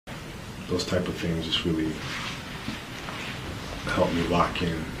those type of things just really help me lock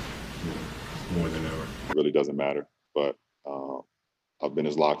in more than ever. It really doesn't matter, but I've been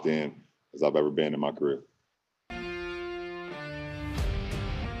as locked in as I've ever been in my career.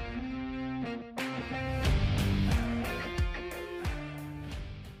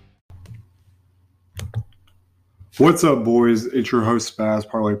 What's up, boys? It's your host, Spaz,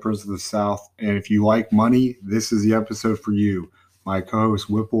 Parlay Prince of the South. And if you like money, this is the episode for you. My co-host,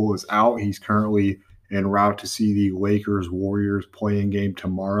 Whipple, is out. He's currently en route to see the Lakers-Warriors playing game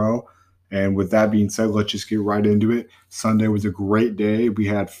tomorrow. And with that being said, let's just get right into it. Sunday was a great day. We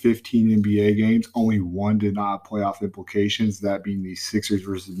had 15 NBA games. Only one did not have playoff implications, that being the Sixers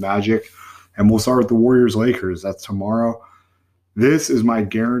versus Magic. And we'll start with the Warriors-Lakers. That's tomorrow. This is my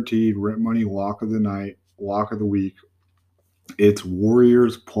guaranteed rent money lock of the night. Lock of the week. It's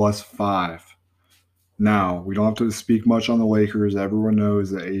Warriors +5. Now, we don't have to speak much on the Lakers. Everyone knows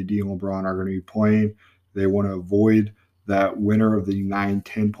that AD and LeBron are going to be playing. They want to avoid that winner of the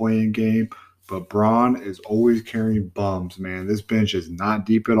 9-10 playing game. But Bron is always carrying bums, man. This bench is not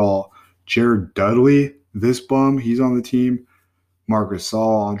deep at all. Jared Dudley, this bum, he's on the team. Marc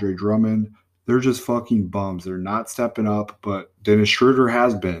Gasol, Andre Drummond, they're just fucking bums. They're not stepping up, but Dennis Schroeder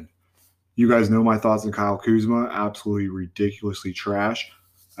has been. You guys know my thoughts on Kyle Kuzma, absolutely ridiculously trash,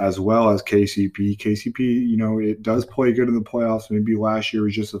 as well as KCP. KCP, it does play good in the playoffs. Maybe last year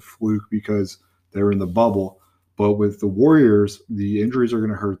was just a fluke because they were in the bubble. But with the Warriors, the injuries are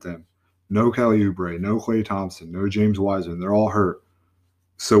going to hurt them. No Kelly Oubre, no Klay Thompson, no James Wiseman. They're all hurt.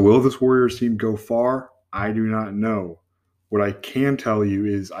 So will this Warriors team go far? I do not know. What I can tell you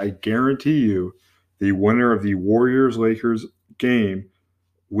is I guarantee you the winner of the Warriors-Lakers game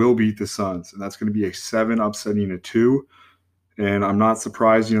will beat the Suns, and that's going to be a 7 upsetting a 2. And I'm not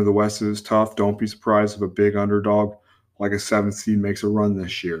surprised. The West is tough. Don't be surprised if a big underdog like a 7th seed makes a run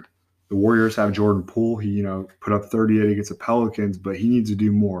this year. The Warriors have Jordan Poole. He, put up 38 against the Pelicans, but he needs to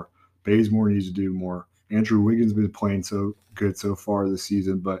do more. Bazemore needs to do more. Andrew Wiggins has been playing so good so far this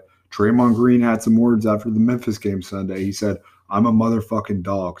season, but Draymond Green had some words after the Memphis game Sunday. He said, "I'm a motherfucking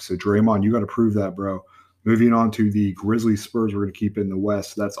dog." So Draymond, you got to prove that, bro. Moving on to the Grizzlies Spurs, we're going to keep it in the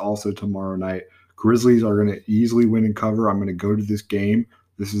West. That's also tomorrow night. Grizzlies are going to easily win and cover. I'm going to go to this game.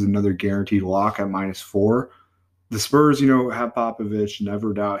 This is another guaranteed lock at -4. The Spurs, have Popovich,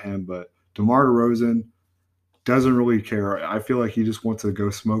 never doubt him, but DeMar DeRozan doesn't really care. I feel like he just wants to go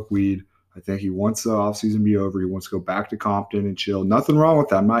smoke weed. I think he wants the offseason to be over. He wants to go back to Compton and chill. Nothing wrong with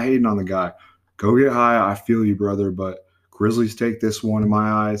that. I'm not hating on the guy. Go get high. I feel you, brother, but Grizzlies take this one in my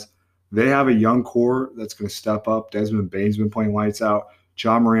eyes. They have a young core that's going to step up. Desmond Bane's been playing lights out.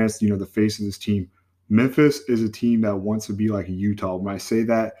 John Morant's, the face of this team. Memphis is a team that wants to be like a Utah. When I say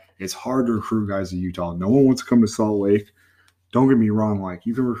that, it's hard to recruit guys to Utah. No one wants to come to Salt Lake. Don't get me wrong.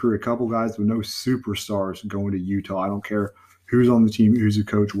 You can recruit a couple guys, but no superstars going to Utah. I don't care who's on the team, who's the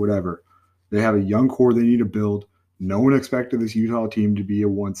coach, whatever. They have a young core they need to build. No one expected this Utah team to be a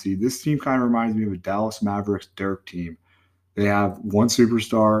 1 seed. This team kind of reminds me of a Dallas Mavericks Dirk team. They have one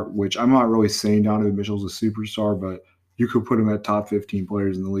superstar, which I'm not really saying Donovan Mitchell's a superstar, but you could put him at top 15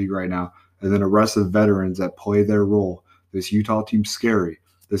 players in the league right now. And then a rest of veterans that play their role. This Utah team's scary.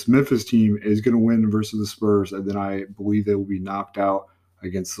 This Memphis team is going to win versus the Spurs, and then I believe they will be knocked out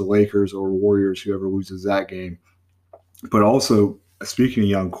against the Lakers or Warriors, whoever loses that game. But also, speaking of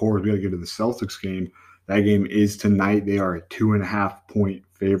young cores, we got to get to the Celtics game. That game is tonight. They are a 2.5-point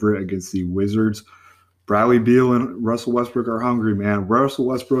favorite against the Wizards. Bradley Beal and Russell Westbrook are hungry, man. Russell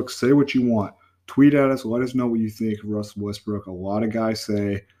Westbrook, say what you want. Tweet at us. Let us know what you think of Russell Westbrook. A lot of guys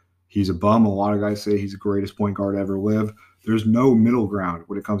say he's a bum. A lot of guys say he's the greatest point guard ever lived. There's no middle ground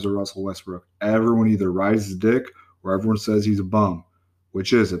when it comes to Russell Westbrook. Everyone either rides his dick or everyone says he's a bum.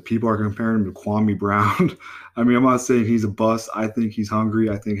 Which is it? People are comparing him to Kwame Brown. I mean, I'm not saying he's a bust. I think he's hungry.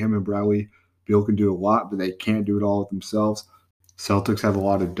 I think him and Bradley Beal can do a lot, but they can't do it all with themselves. Celtics have a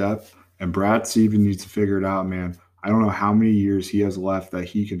lot of depth. And Brad Stevens needs to figure it out, man. I don't know how many years he has left that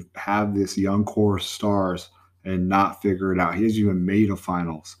he can have this young core of stars and not figure it out. He hasn't even made a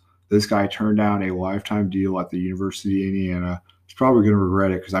finals. This guy turned down a lifetime deal at the University of Indiana. He's probably going to regret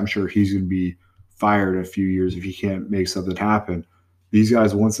it because I'm sure he's going to be fired in a few years if he can't make something happen. These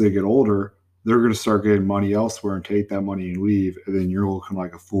guys, once they get older, they're going to start getting money elsewhere and take that money and leave, and then you're looking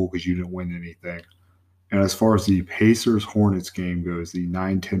like a fool because you didn't win anything. And as far as the Pacers-Hornets game goes, the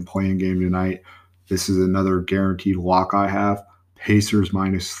 9-10 playing game tonight, this is another guaranteed lock I have. Pacers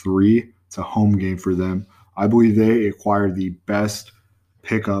 -3. It's a home game for them. I believe they acquired the best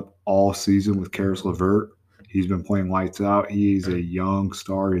pickup all season with Karis LeVert. He's been playing lights out. He's a young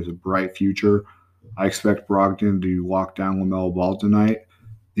star. He has a bright future. I expect Brogdon to lock down LaMelo Ball tonight.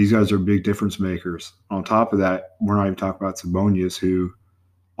 These guys are big difference makers. On top of that, we're not even talking about Sabonis, who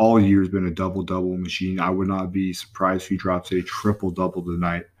all year has been a double-double machine. I would not be surprised if he drops a triple-double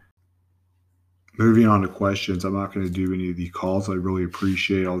tonight. Moving on to questions, I'm not going to do any of the calls. I really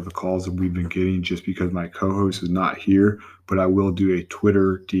appreciate all the calls that we've been getting just because my co-host is not here, but I will do a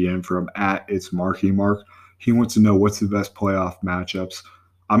Twitter DM from @itsmarkymark. He wants to know what's the best playoff matchups.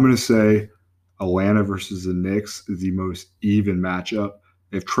 I'm going to say Atlanta versus the Knicks is the most even matchup.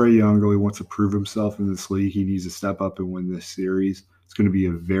 If Trae Young really wants to prove himself in this league, he needs to step up and win this series. It's going to be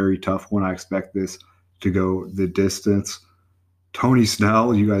a very tough one. I expect this to go the distance. Tony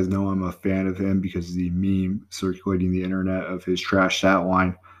Snell, you guys know I'm a fan of him because of the meme circulating the internet of his trash stat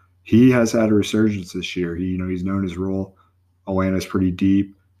line. He has had a resurgence this year. He's known his role. Atlanta's pretty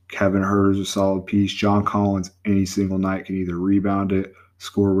deep. Kevin Huerter is a solid piece. John Collins, any single night, can either rebound it,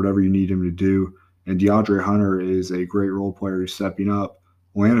 score whatever you need him to do. And DeAndre Hunter is a great role player who's stepping up.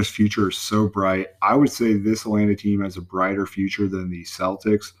 Atlanta's future is so bright. I would say this Atlanta team has a brighter future than the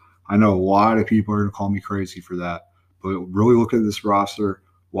Celtics. I know a lot of people are going to call me crazy for that. But really look at this roster,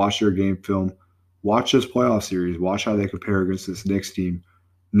 watch their game film, watch this playoff series, watch how they compare against this Knicks team.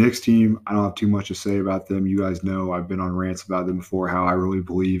 Knicks team, I don't have too much to say about them. You guys know I've been on rants about them before, how I really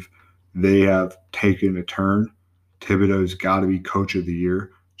believe they have taken a turn. Thibodeau's got to be coach of the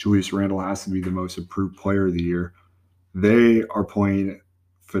year. Julius Randle has to be the most improved player of the year. They are playing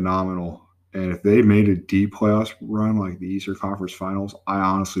phenomenal. And if they made a deep playoffs run like the Eastern Conference Finals, I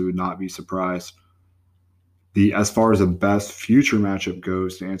honestly would not be surprised. As far as the best future matchup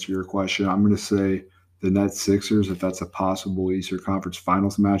goes, to answer your question, I'm going to say the Nets Sixers, if that's a possible Eastern Conference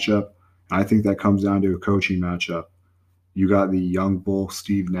Finals matchup. And I think that comes down to a coaching matchup. You got the young bull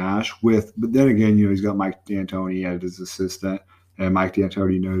Steve Nash but then again, he's got Mike D'Antoni as his assistant, and Mike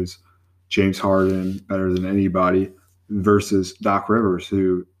D'Antoni knows James Harden better than anybody, versus Doc Rivers,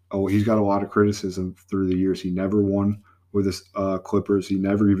 who he's got a lot of criticism through the years. He never won with the Clippers. He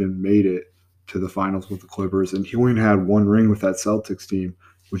never even made it to the finals with the Clippers, and he only had one ring with that Celtics team,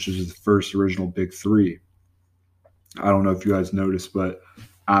 which is his first original Big Three. I don't know if you guys noticed, but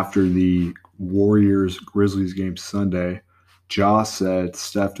after the Warriors-Grizzlies game Sunday, Josh said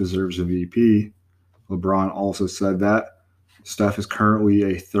Steph deserves a MVP. LeBron also said that. Steph is currently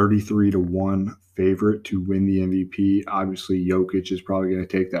a 33-1 favorite to win the MVP. Obviously, Jokic is probably going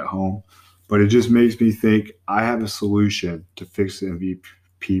to take that home, but it just makes me think I have a solution to fix the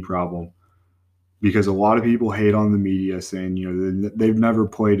MVP problem. Because a lot of people hate on the media saying, they've never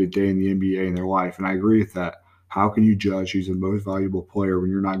played a day in the NBA in their life. And I agree with that. How can you judge who's the most valuable player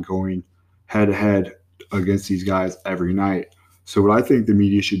when you're not going head-to-head against these guys every night? So what I think the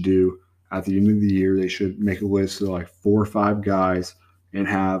media should do at the end of the year, they should make a list of like 4 or 5 guys and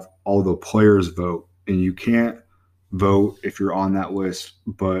have all the players vote. And you can't vote if you're on that list,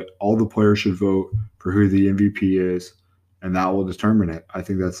 but all the players should vote for who the MVP is, and that will determine it. I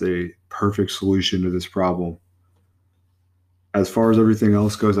think that's a perfect solution to this problem. As far as everything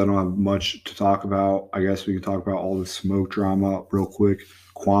else goes, I don't have much to talk about. I guess we can talk about all the smoke drama real quick.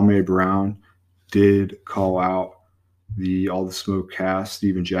 Kwame Brown did call out all the smoke cast.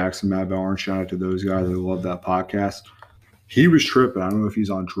 Steven Jackson, Matt Bauer, shout out to those guys. I love that podcast. He was tripping. I don't know if he's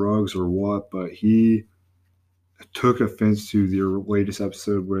on drugs or what, but he took offense to the latest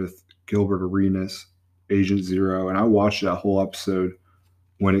episode with Gilbert Arenas, Agent Zero, and I watched that whole episode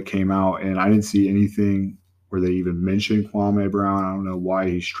when it came out, and I didn't see anything where they even mentioned Kwame Brown. I don't know why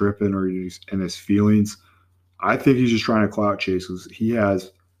he's tripping or he's in his feelings. I think he's just trying to clout chase because he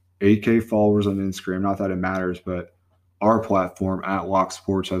has 8K followers on Instagram. Not that it matters, but our platform at Lock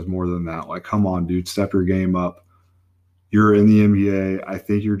Sports has more than that. Like, come on, dude, step your game up. You're in the NBA. I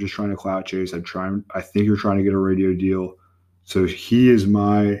think you're just trying to clout chase. I think you're trying to get a radio deal. So he is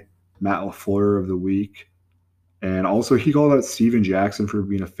my Matt LaFleur of the week. And also, he called out Steven Jackson for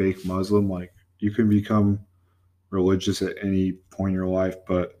being a fake Muslim. Like, you can become religious at any point in your life.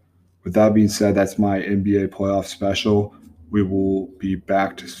 But with that being said, that's my NBA playoff special. We will be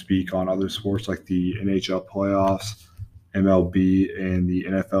back to speak on other sports like the NHL playoffs, MLB, and the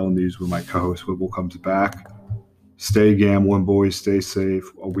NFL news when my co-host Whipple comes back. Stay gambling, boys. Stay safe.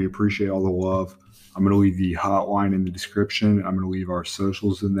 We appreciate all the love. I'm going to leave the hotline in the description. I'm going to leave our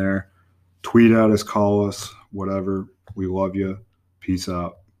socials in there. Tweet at us, call us, whatever. We love you. Peace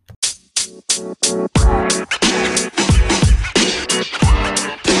out.